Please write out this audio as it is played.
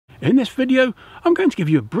In this video, I'm going to give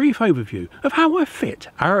you a brief overview of how I fit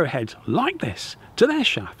arrowheads like this to their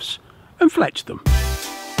shafts and fletch them.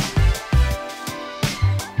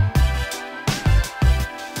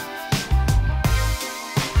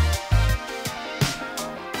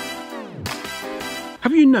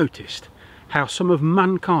 Have you noticed how some of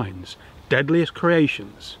mankind's deadliest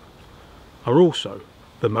creations are also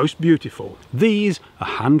the most beautiful? These are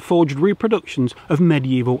hand-forged reproductions of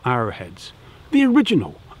medieval arrowheads, the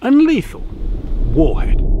original and lethal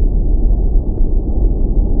warhead.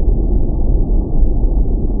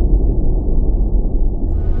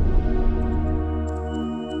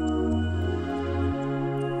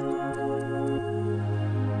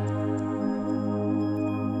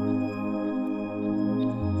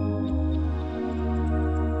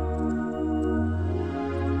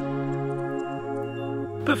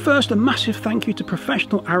 But first, a massive thank you to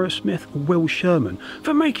professional arrowsmith Will Sherman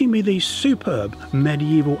for making me these superb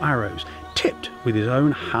medieval arrows tipped with his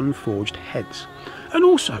own hand-forged heads. And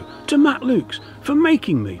also to Matt Lukes for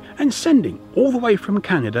making me and sending all the way from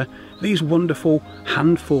Canada these wonderful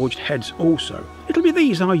hand-forged heads also. It'll be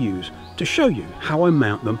these I use to show you how I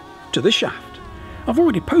mount them to the shaft. I've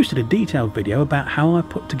already posted a detailed video about how I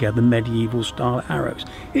put together medieval style arrows.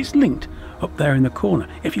 It's linked up there in the corner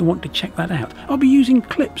if you want to check that out. I'll be using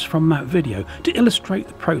clips from that video to illustrate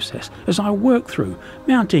the process as I work through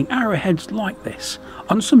mounting arrowheads like this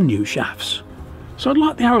on some new shafts. So I'd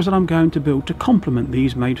like the arrows that I'm going to build to complement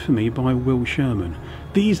these made for me by Will Sherman.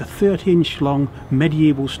 These are 30-inch long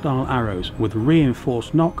medieval style arrows with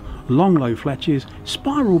reinforced nock, long low fletches,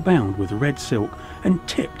 spiral bound with red silk and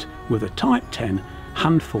tipped with a Type 10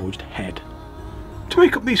 hand-forged head. To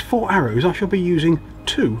make up these 4 arrows I shall be using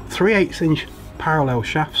 2 3/8 inch parallel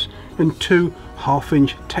shafts and 2 1/2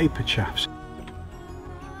 inch tapered shafts.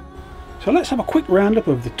 So let's have a quick roundup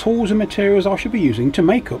of the tools and materials I shall be using to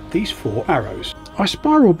make up these 4 arrows. I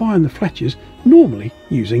spiral bind the fletches normally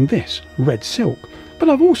using this red silk, but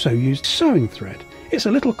I've also used sewing thread. It's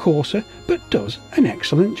a little coarser but does an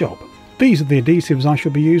excellent job. These are the adhesives I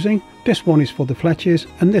shall be using. This one is for the fletches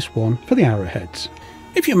and this one for the arrowheads.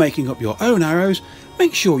 If you're making up your own arrows,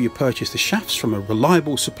 make sure you purchase the shafts from a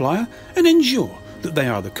reliable supplier and ensure that they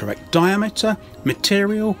are the correct diameter,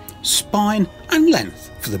 material, spine and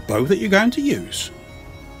length for the bow that you're going to use.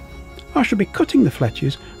 I shall be cutting the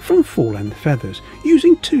fletches from full-length feathers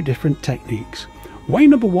using 2 different techniques. Way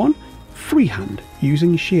number 1, freehand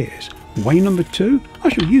using shears. Way number 2, I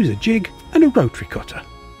shall use a jig and a rotary cutter.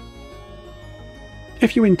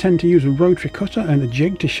 If you intend to use a rotary cutter and a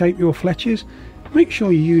jig to shape your fletches, make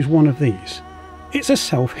sure you use one of these. It's a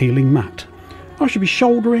self-healing mat. I shall be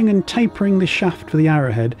shouldering and tapering the shaft for the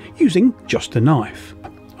arrowhead using just a knife.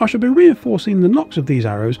 I shall be reinforcing the nocks of these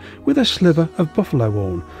arrows with a sliver of buffalo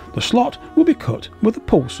horn. The slot will be cut with a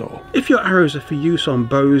pull saw. If your arrows are for use on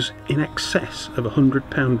bows in excess of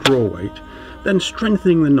 100-pound draw weight, then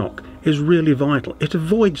strengthening the nock is really vital. It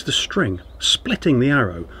avoids the string splitting the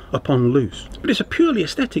arrow upon loose. But it's a purely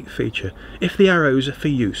aesthetic feature if the arrows are for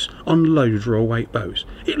use on low draw weight bows.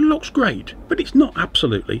 It looks great, but it's not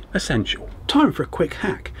absolutely essential. Time for a quick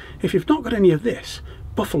hack. If you've not got any of this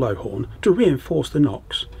buffalo horn to reinforce the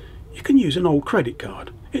nocks, you can use an old credit card.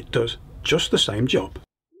 It does just the same job.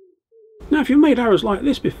 Now, if you've made arrows like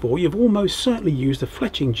this before, you've almost certainly used a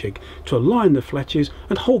fletching jig to align the fletches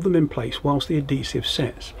and hold them in place whilst the adhesive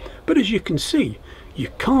sets. But as you can see, you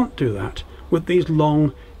can't do that with these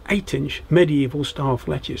long 8-inch medieval style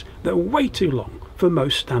fletches. They're way too long for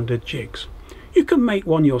most standard jigs. You can make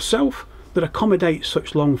one yourself that accommodates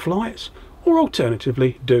such long flights, or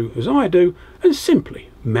alternatively do as I do and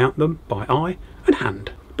simply mount them by eye and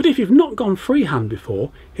hand. But if you've not gone freehand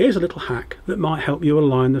before, here's a little hack that might help you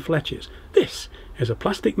align the fletches. This is a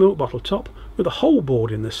plastic milk bottle top with a hole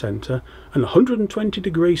bored in the centre and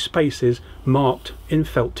 120-degree spaces marked in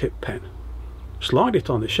felt tip pen. Slide it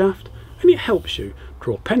on the shaft and it helps you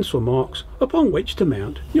draw pencil marks upon which to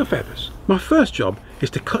mount your feathers. My first job is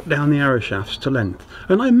to cut down the arrow shafts to length,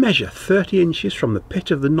 and I measure 30 inches from the pit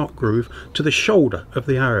of the nock groove to the shoulder of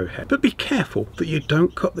the arrowhead. But be careful that you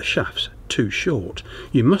don't cut the shafts too short.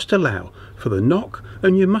 You must allow for the nock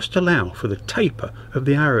and you must allow for the taper of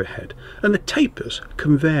the arrowhead, and the tapers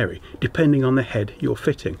can vary depending on the head you're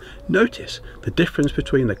fitting. Notice the difference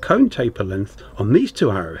between the cone taper length on these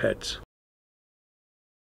 2 arrowheads.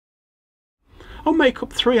 I'll make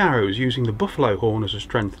up 3 arrows using the buffalo horn as a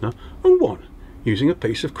strengthener and 1 using a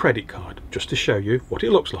piece of credit card, just to show you what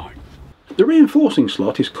it looks like. The reinforcing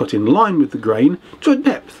slot is cut in line with the grain to a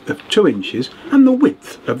depth of 2 inches and the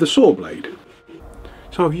width of the saw blade.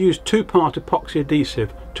 So I've used 2-part epoxy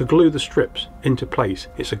adhesive to glue the strips into place.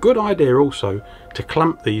 It's a good idea also to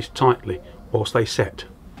clamp these tightly whilst they set.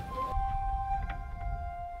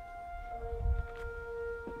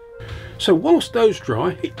 So whilst those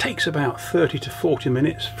dry, it takes about 30 to 40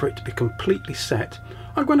 minutes for it to be completely set.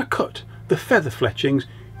 I'm going to cut the feather fletchings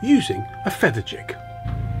using a feather jig.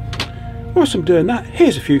 Whilst I'm doing that,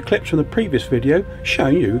 here's a few clips from the previous video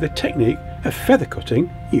showing you the technique of feather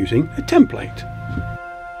cutting using a template.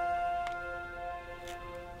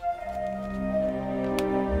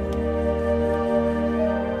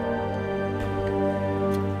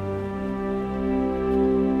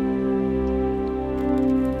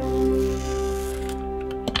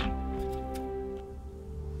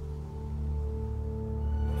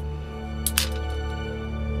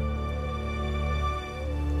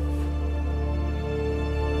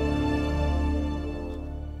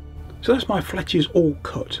 So that's my fletches all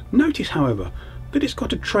cut. Notice however that it's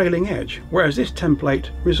got a trailing edge, whereas this template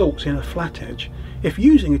results in a flat edge. If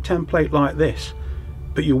using a template like this,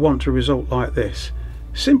 but you want a result like this,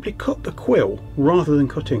 simply cut the quill rather than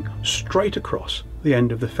cutting straight across the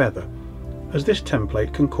end of the feather, as this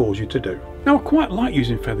template can cause you to do. Now I quite like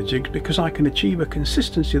using feather jigs because I can achieve a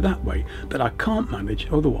consistency that way that I can't manage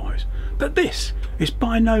otherwise. But this is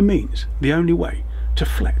by no means the only way to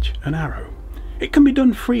fletch an arrow. It can be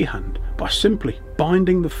done freehand by simply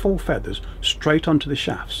binding the full feathers straight onto the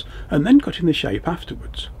shafts and then cutting the shape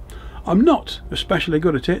afterwards. I'm not especially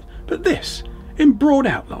good at it, but this, in broad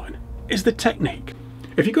outline, is the technique.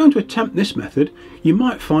 If you're going to attempt this method, you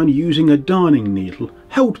might find using a darning needle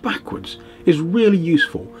held backwards is really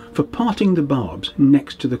useful for parting the barbs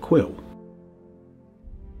next to the quill.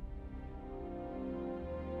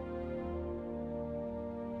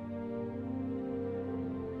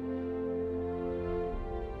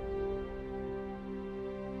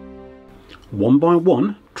 One by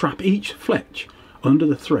one, trap each fletch under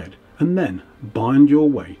the thread and then bind your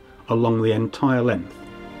way along the entire length.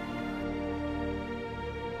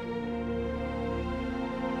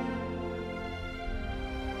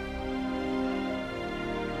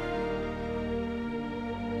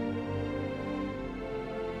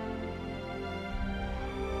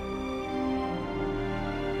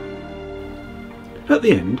 At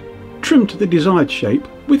the end, trim to the desired shape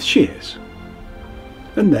with shears.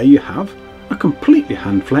 And there you have a completely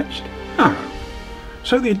hand-fletched arrow.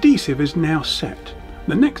 So the adhesive is now set.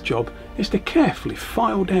 The next job is to carefully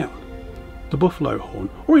file down the buffalo horn,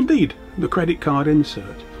 or indeed the credit card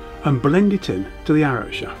insert, and blend it in to the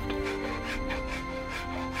arrow shaft.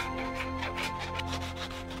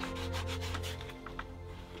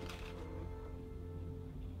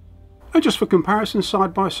 And just for comparison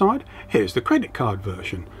side by side, here's the credit card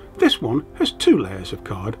version. This one has 2 layers of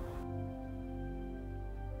card.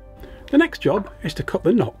 The next job is to cut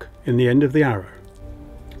the nock in the end of the arrow.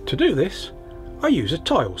 To do this, I use a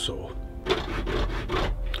tile saw.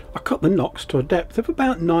 I cut the nocks to a depth of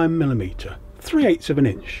about 9mm, 3/8 of an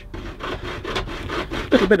inch.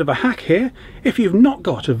 Little bit of a hack here: if you've not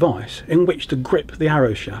got a vise in which to grip the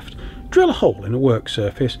arrow shaft, drill a hole in a work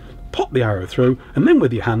surface, pop the arrow through, and then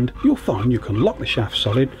with your hand you'll find you can lock the shaft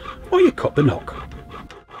solid while you cut the nock.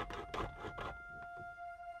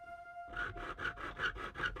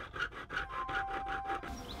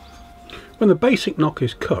 When the basic nock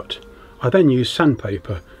is cut, I then use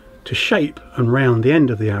sandpaper to shape and round the end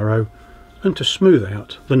of the arrow and to smooth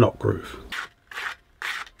out the nock groove.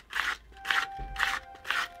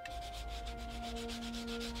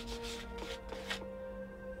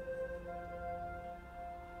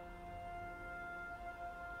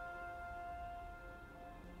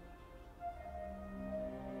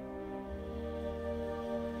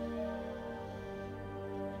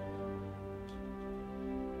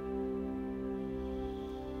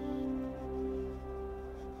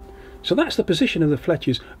 So that's the position of the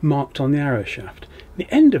fletches marked on the arrow shaft. The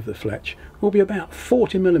end of the fletch will be about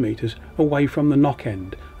 40mm away from the nock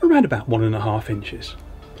end, around about 1.5 inches.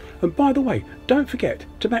 And by the way, don't forget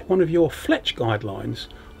to make one of your fletch guidelines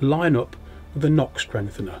line up with the nock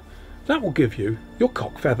strengthener. That will give you your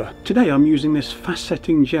cock feather. Today I'm using this fast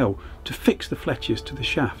setting gel to fix the fletches to the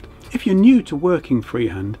shaft. If you're new to working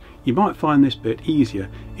freehand, you might find this bit easier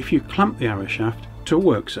if you clamp the arrow shaft to a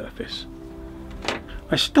work surface.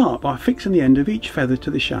 I start by fixing the end of each feather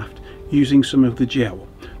to the shaft using some of the gel.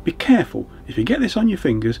 Be careful, if you get this on your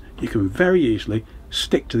fingers you can very easily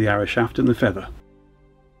stick to the arrow shaft and the feather.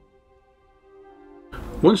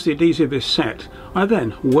 Once the adhesive is set, I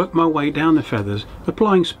then work my way down the feathers,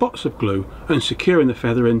 applying spots of glue and securing the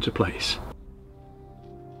feather into place.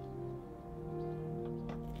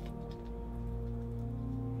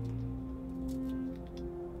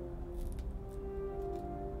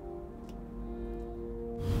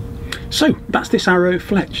 So that's this arrow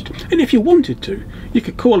fletched, and if you wanted to, you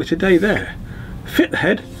could call it a day there. Fit the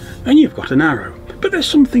head and you've got an arrow. But there's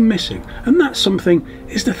something missing, and that something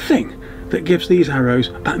is the thing that gives these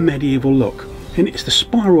arrows that medieval look, and it's the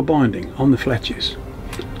spiral binding on the fletches.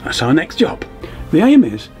 That's our next job. The aim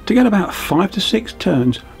is to get about 5 to 6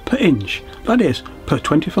 turns per inch, that is per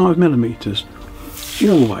 25mm,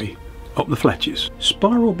 all the way up the fletches.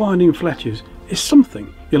 Spiral binding fletches is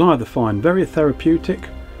something you'll either find very therapeutic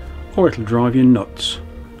or it'll drive you nuts.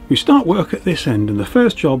 We start work at this end, and the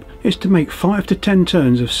first job is to make 5 to 10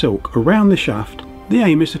 turns of silk around the shaft. The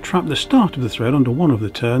aim is to trap the start of the thread under one of the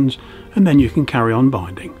turns, and then you can carry on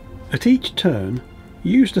binding. At each turn,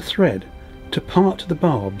 use the thread to part the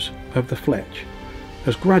barbs of the fletch,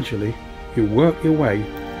 as gradually you work your way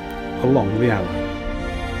along the arrow.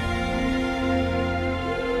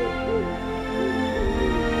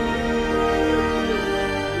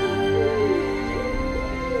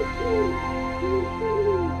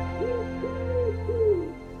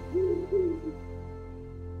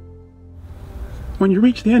 When you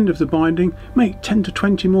reach the end of the binding, make 10 to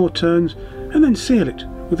 20 more turns and then seal it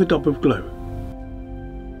with a dab of glue.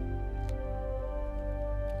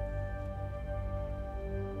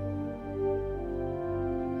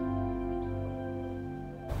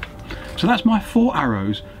 So that's my 4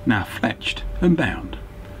 arrows now fletched and bound.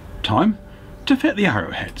 Time to fit the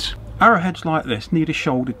arrowheads. Arrowheads like this need a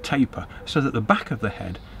shouldered taper so that the back of the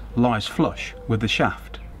head lies flush with the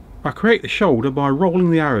shaft. I create the shoulder by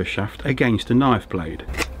rolling the arrow shaft against a knife blade.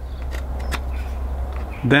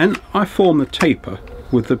 Then I form the taper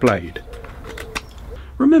with the blade.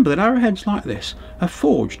 Remember that arrowheads like this are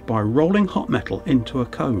forged by rolling hot metal into a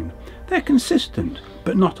cone. They're consistent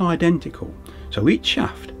but not identical, so each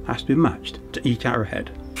shaft has to be matched to each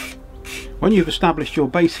arrowhead. When you've established your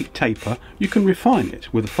basic taper, you can refine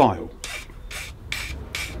it with a file.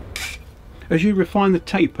 As you refine the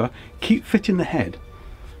taper, keep fitting the head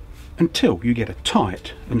until you get a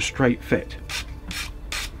tight and straight fit.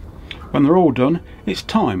 When they're all done, it's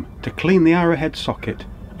time to clean the arrowhead socket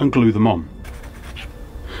and glue them on.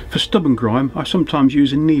 For stubborn grime, I sometimes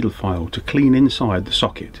use a needle file to clean inside the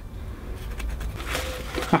socket.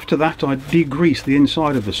 After that, I degrease the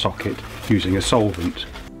inside of the socket using a solvent.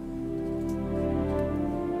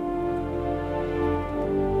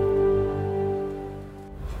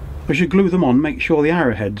 As you glue them on, make sure the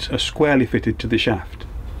arrowheads are squarely fitted to the shaft.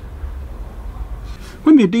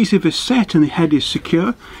 When the adhesive is set and the head is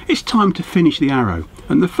secure, it's time to finish the arrow,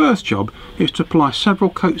 and the first job is to apply several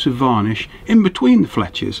coats of varnish in between the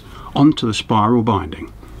fletches onto the spiral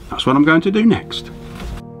binding. That's what I'm going to do next.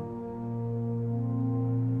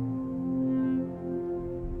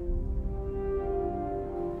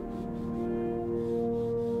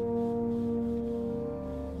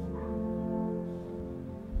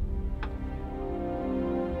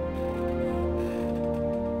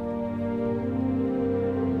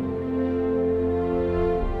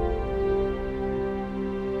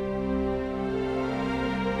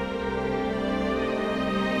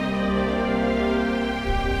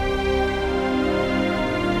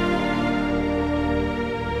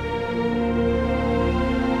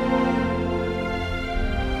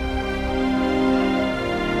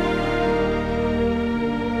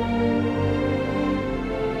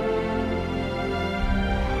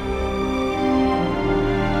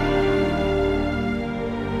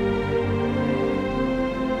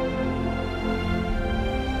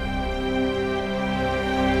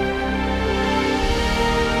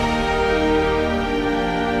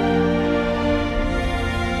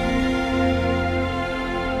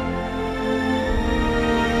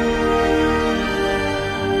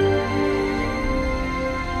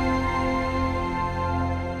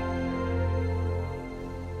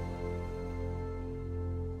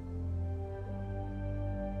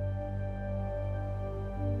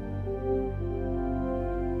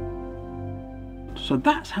 So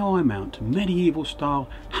that's how I mount medieval style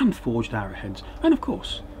hand forged arrowheads, and of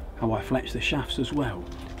course how I fletch the shafts as well.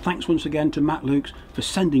 Thanks once again to Matt Lukes for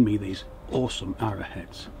sending me these awesome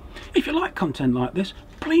arrowheads. If you like content like this,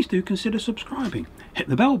 please do consider subscribing. Hit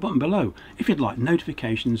the bell button below if you'd like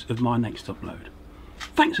notifications of my next upload.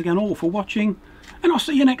 Thanks again all for watching, and I'll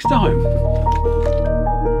see you next time.